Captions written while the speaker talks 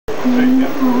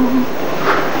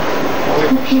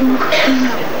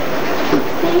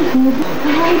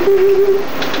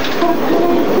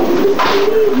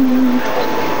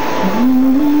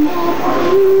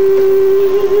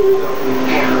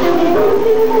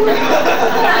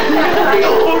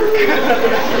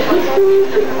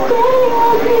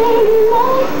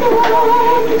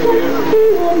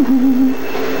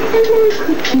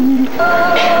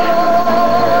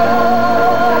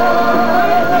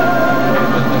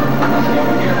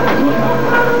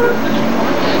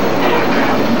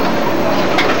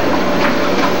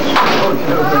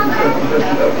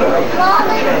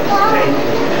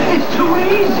It's too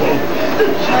easy. The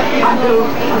shadow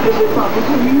is a problem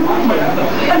for you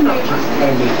and not just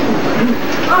Amy.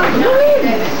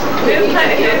 Didn't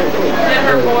take it.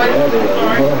 Never voice.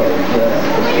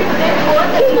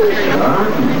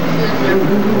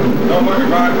 Don't worry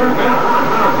about it.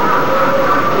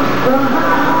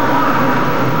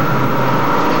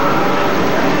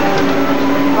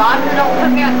 Roger, don't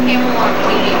put me on camera on TV.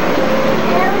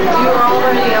 You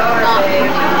already are,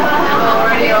 babe. You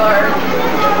already are.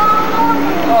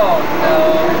 Oh, no.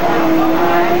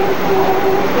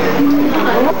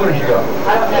 Where'd you go?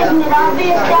 Isn't it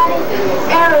obvious, Daddy?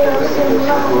 Ariel's in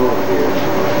love.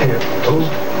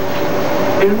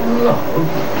 In love?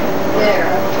 There.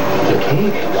 Okay,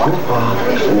 so far,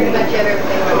 Pretty much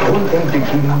everything. I don't think the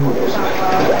key knows.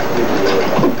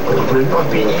 Would it not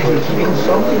be easy keeping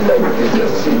something like this a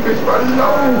secret for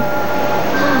long?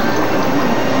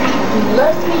 He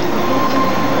loves me.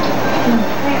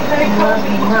 He loves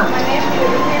me not.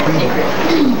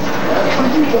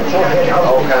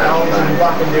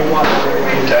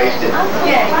 Taste it.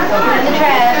 Yeah, go put it in the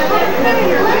trash.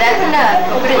 That's enough.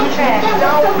 Go put it in the trash.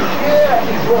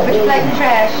 Put your plate in the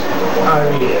trash.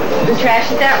 The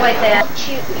trash is out like that.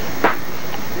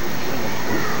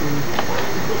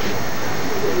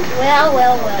 Well,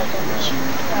 well, well, don't you?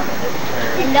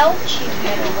 And don't you?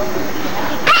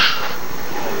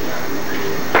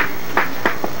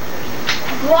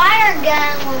 Water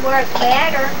gun will work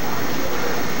better.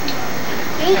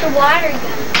 Use a water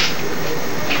gun.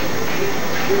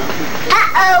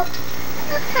 Uh-oh.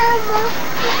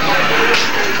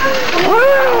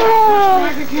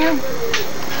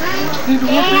 You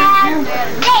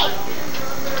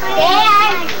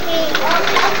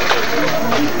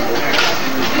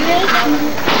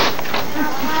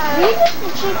get the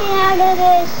chicken out of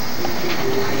this.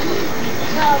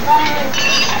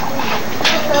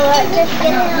 So let's just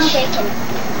get the chicken.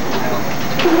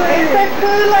 It's the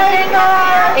Kool-Aid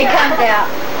bar. It comes out.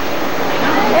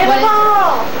 It's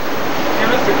fall.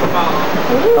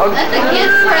 That's a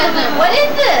kid's present. What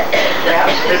is it?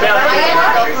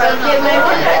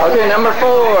 Okay, number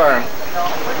 4.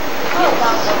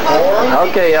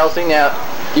 Okay, Elsie, now,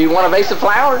 do you want a vase of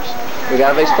flowers? We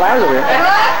got a vase of flowers over here.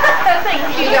 I think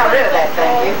she got rid of that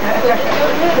thing.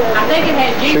 I think it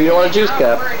had juice. Sure you don't want a juice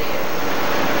cup?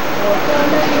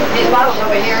 These bottles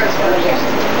over here is for the juice.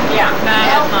 Yeah, no,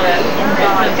 that's not it.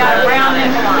 It's got a brown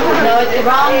nipple on it. No, it's the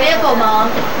wrong nipple, Mom.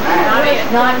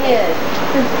 Not his.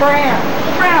 It's brown.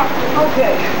 Brown.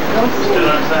 Okay.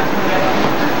 Still on that?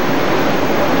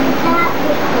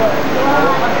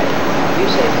 You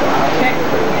say so. Okay.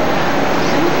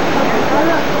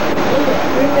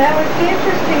 That was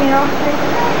interesting, Elsie.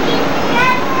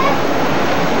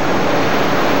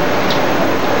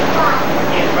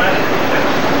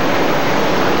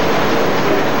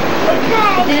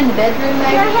 Is it in the bedroom,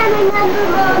 maybe? I have another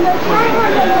one.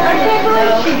 I can't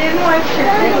believe she didn't wash her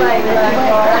Kool-Aid like that.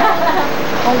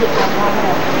 Hold it, Mom.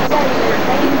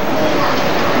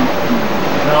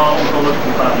 No, I'm going to look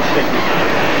for the sticky.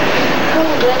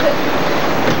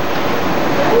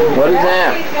 What is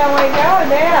that?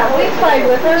 We played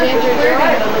with her. Ginger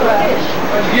dried fish.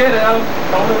 Let's get it, don't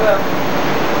move up.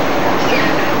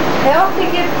 Elsie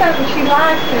gets something she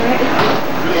likes in it.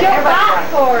 She'll fight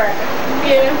for it.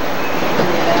 Yeah.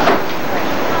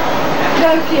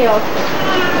 Don't you, Elsie?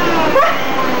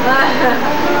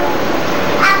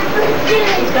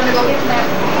 He's gonna go get that.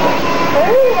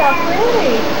 Ooh, how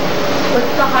pretty.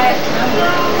 What's the highest number?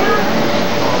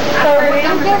 30. What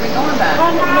numbers are we going by?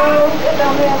 I don't know.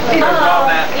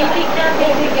 Easy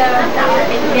go.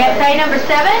 Yeah, say number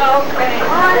 7? Okay.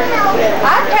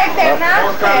 I'll take that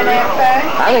nice pen,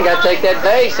 I think I'd take that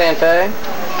vase, Santa.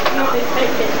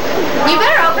 You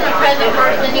better open a present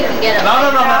first, then you can get it.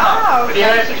 No. But you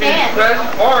have to choose a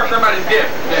present or somebody's gift.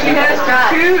 You have to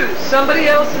choose somebody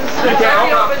else's. You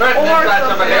can't open a present inside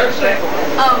somebody else's.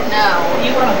 Oh, no.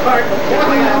 You want a card with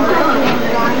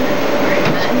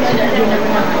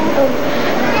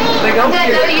They go That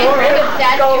no use for the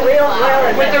statue.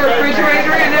 with the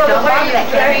refrigerator in it. Don't buy that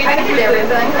candy. I can do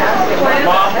everything.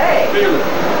 Mom, feel it.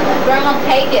 Grandma,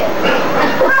 take it. I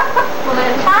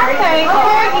think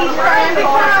Corky's trying to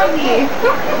call you.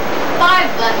 $5.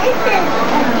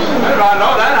 I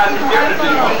know that. I just give it to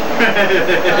you.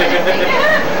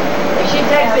 She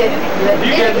takes it.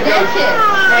 You get to go. That's it.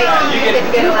 You get to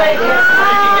get right there. You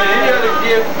can get any other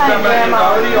gift somebody's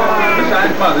already on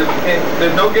besides mother.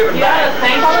 There's no giving back.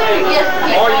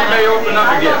 Or you may open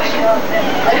up a gift.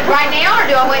 Right now, or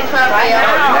do I wait till I pay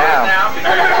Now.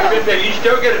 You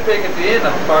still get a pick at the end,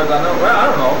 as far as I know. Well, I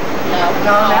don't know. No,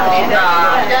 she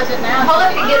doesn't now. Hold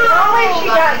up, get She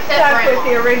got stuck with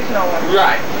the original one.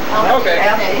 Right. Okay.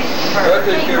 Well,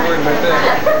 just get worried about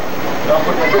that.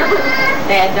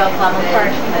 Dad, don't climb on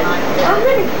first.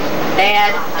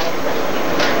 Dad.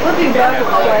 We'll do both of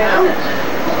them.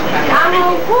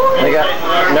 They got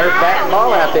Nerf bat and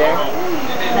ball out there.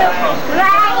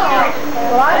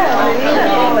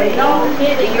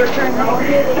 Your turn. I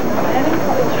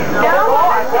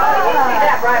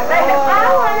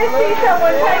want to see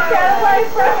someone take that away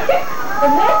from me.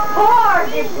 And this car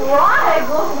is right.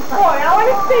 Boy, I want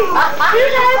to see. You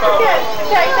guys can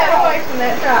take that away from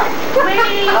that truck.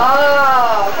 Please.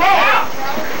 Oh, okay.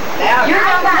 You're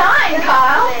number 9,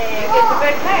 Kyle. You get the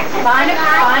big thing. Find a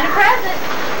present.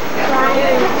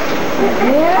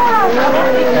 Yeah.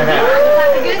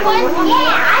 That's a good one?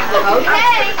 Yeah.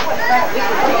 Okay.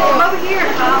 Come over here,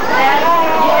 Kyle.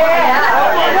 Yeah.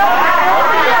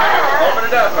 Open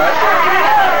it up, right?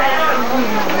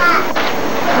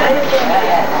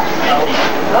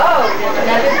 Oh, there's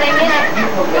another thing in it.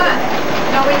 Good.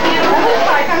 No, we can't. Looks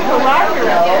like I'm so library.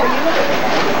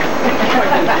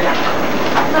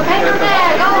 The paper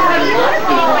bag.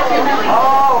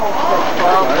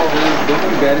 This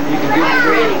is better. You can give me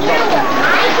ready.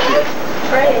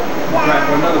 Right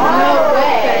for another one. No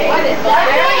way. What is that?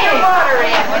 Put your water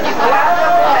in when you go out to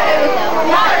play.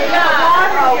 Water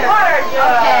jug. Water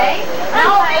jug. Okay.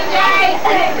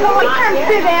 Can we come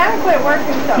sit down and quit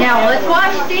working so Now let's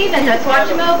watch Steven. Let's watch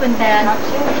him open, Dad.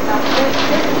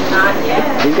 Not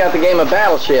yet. He's got the game of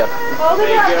Battleship. Hold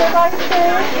it up, everybody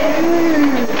say.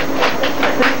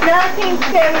 The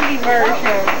 1970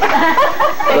 version.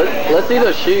 Let's see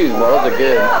those shoes. Well, those are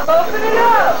good. Open it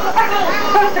up.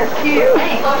 Those are cute.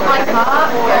 Oh my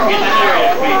God.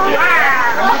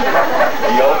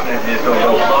 You open it, just don't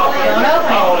open it. Don't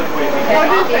open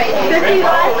it. Does he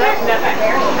like it?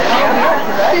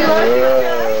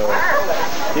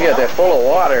 You got that full of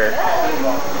water.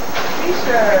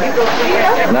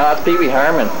 No, it's Pee Wee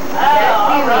Herman.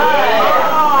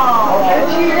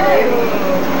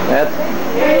 That's.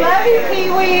 We love you,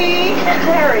 Pee-wee.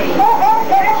 Terry.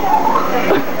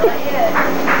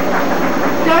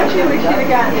 Don't you? We should have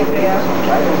gotten it, Bill.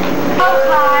 Oh,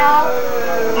 Kyle.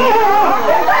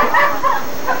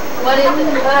 What is it?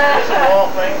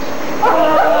 All things.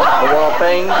 The wall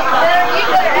thing. You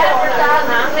better advertise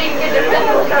it so you can get the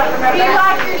business talking about You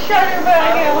like your sugar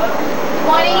bug?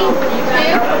 22?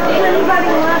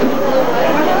 Anybody want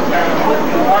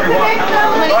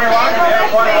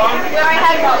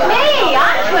Me,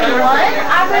 I'm 21.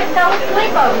 I went to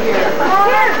sleep over here.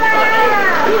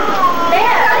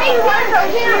 Hey, one of those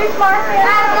shoes, Martha?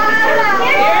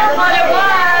 Here's what it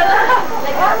was.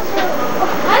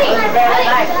 Honey,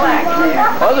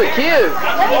 Those are cute.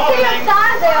 let me see what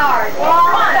size they are.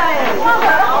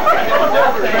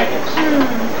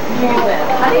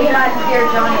 I think you might scare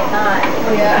Johnny at night.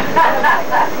 Yeah.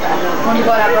 Wonder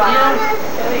what I brought. You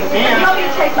want me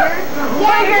to take yours?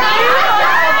 Yeah, you're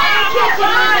Kitchen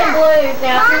and blues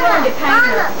now. If you're willing to paint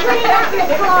her. put it up your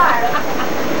car.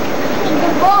 The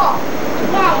ball.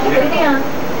 Put it down.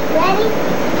 Ready?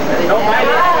 Don't bite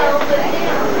it.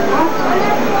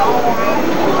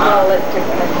 Oh, let's take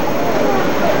it.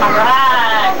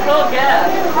 Alright, cool job.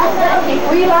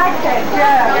 We like that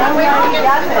joke.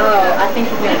 Oh, I think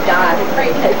he's gonna die.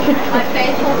 My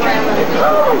faithful grandma.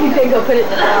 You can go put it in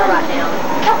the car right now.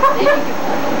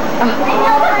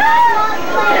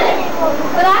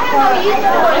 But I have no use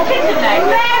for a kitchen knife.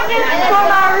 Magnets for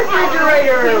my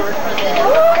refrigerator.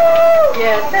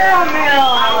 Yes.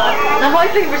 Caramel. I'm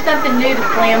always looking for something new to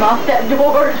slam off that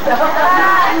door. 22.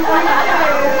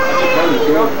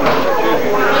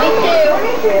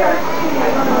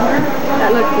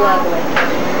 That looks lovely.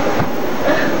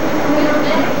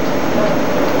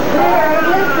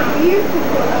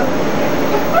 Beautiful.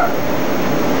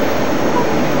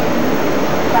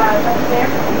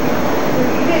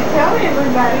 You didn't tell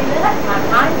everybody that.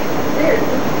 I'm serious.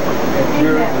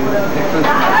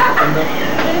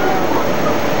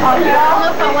 Oh, no.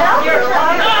 Look, I want yours.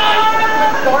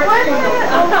 Wait a minute.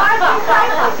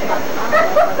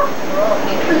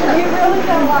 You really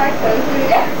don't like those, do you?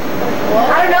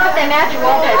 I don't know if they match your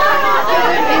wallpaper or not.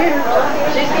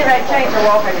 She's getting ready to change her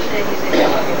wallpaper. She didn't use it.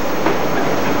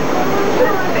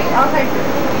 I'll take it.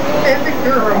 It's a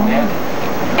girl.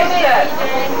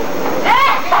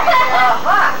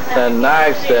 The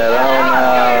knife set, oh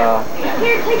no.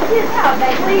 Here, take this out,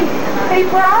 please. He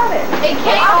brought it. It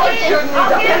came with it.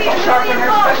 I'll give you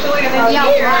sharpener, especially in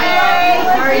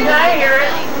engineering. I hear it.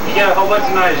 You got a whole bunch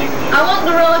of knives you can use. I want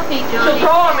gorilla feet, Johnny. So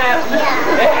throw them at me.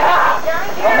 Yeah!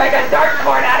 I'll make a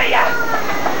dartboard out of ya.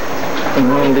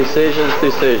 Decision.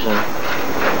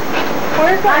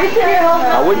 Where's my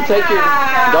I wouldn't take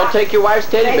don't take your wife's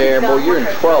teddy bear, boy, you're in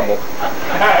trouble.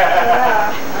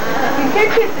 You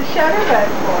could get the shutterbug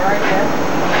for, I guess.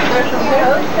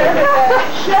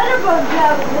 Shutterbug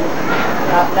cabinet.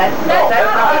 That's not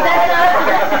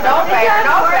fair.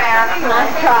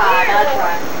 Nice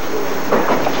try.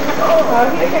 Oh,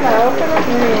 you can open it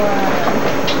anyway.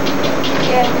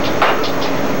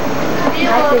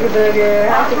 Hi, Sugar Booger.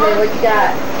 Hi, Sugar Booger. What you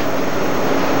got?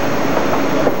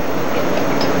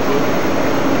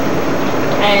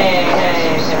 Hey.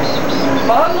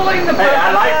 Bundling the Hey,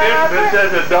 I like this. This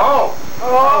says a dog.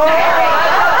 Oh.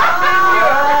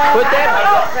 Put it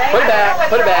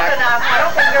back. I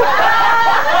don't think you're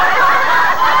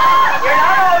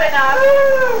not old enough.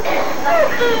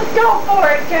 Go for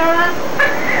it, John.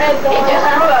 He just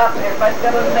grew up. Everybody's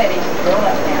got to admit he's grown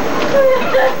up now.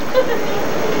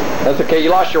 That's okay, you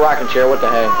lost your rocking chair, what the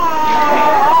heck?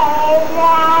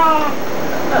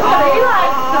 Oh, he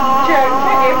likes the jerk.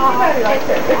 Everybody likes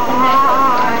it.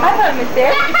 I thought Miss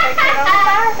Deb could take it on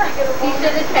fire. He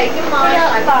should have taken mine.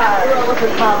 I thought gorilla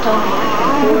would pop on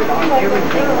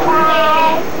everything.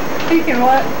 You can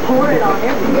what? Pour it on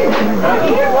everything.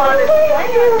 You want it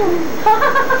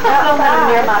I don't have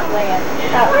near my plant.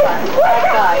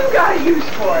 What you got a use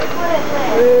for it?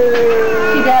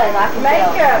 She does. I can tell.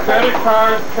 Makeup. Credit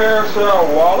card, carousel,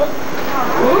 wallet.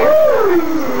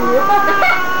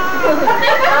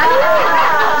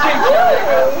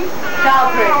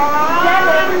 Childproof.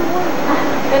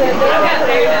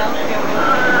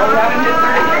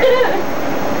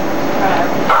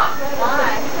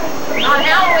 On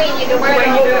Halloween, you can wear it.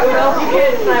 You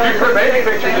put baby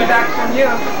pictures in that.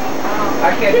 I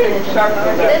can't take a shot of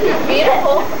This is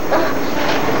beautiful.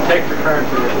 Take the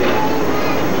currency with you.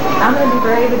 I'm going to be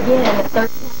brave again. It's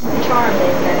 13 charm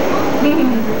this day.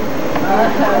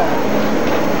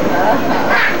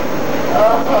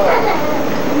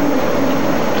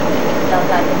 Sounds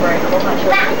like a break. I'm not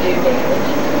sure if it do damage.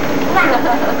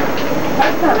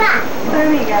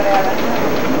 Who you got out of it?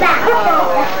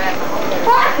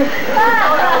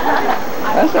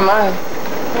 That's not mine.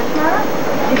 That's mine?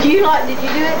 Did you do it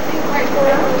too?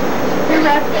 Who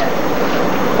wrapped it?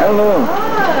 I don't know.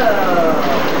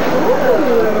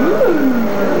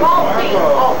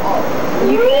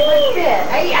 You really did.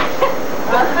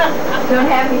 Don't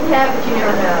have me tap, but you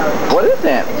never know. What is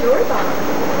that? It's yours on it.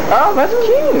 Oh, that's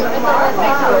cute. It's all that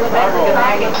makes it look like a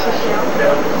maggot. Keep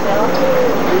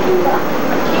that.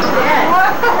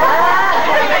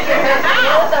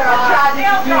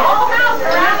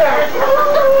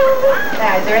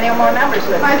 Now, is there any more numbers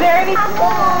with it? Are there any?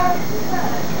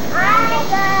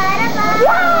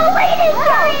 Whoa, look at this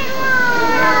giant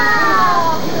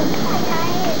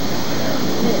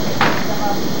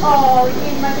Oh, you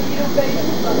need my little baby.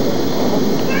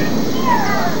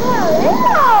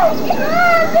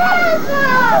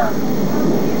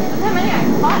 How many I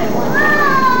caught at once?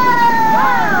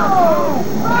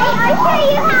 I'll show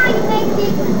you how you make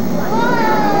this.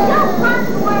 Don't pop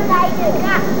the ones I do.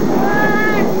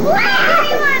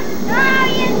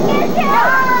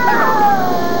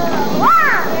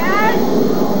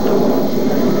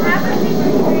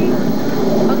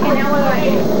 Okay, now what do I do?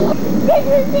 This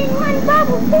is in one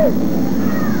bubble too.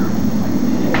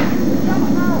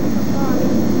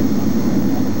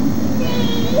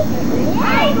 See?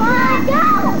 Hey, one, go!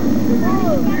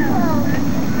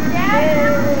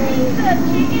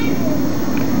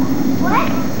 What?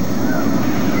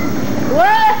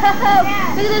 Whoa!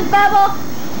 Look at this bubble!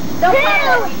 Don't pop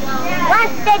it.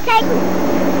 Once they take...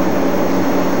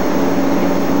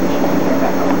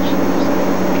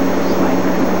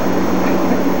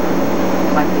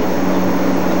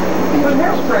 Put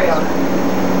hairspray on it.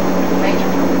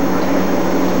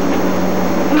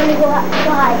 I'm gonna go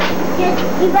outside. Just,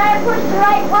 you better push the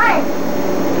right one.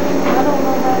 I don't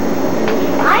know that.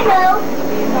 I know.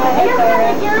 I know how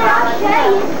to do it. I'll show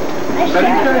you. I'll show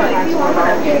you. If you want to.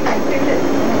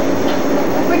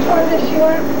 Which one does she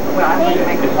want?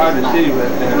 It's hard to see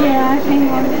with Yeah, I think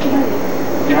one.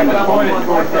 You have to point it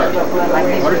toward her.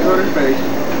 Or toward her face.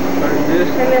 This?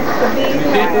 And it's the bees.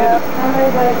 You see this? I'm going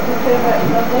to wait until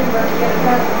November to get it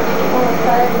done.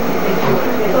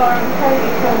 So I'm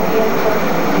crazy coming in for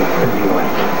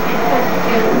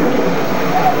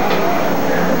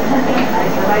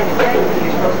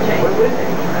What was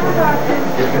it?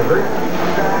 It's gonna hurt.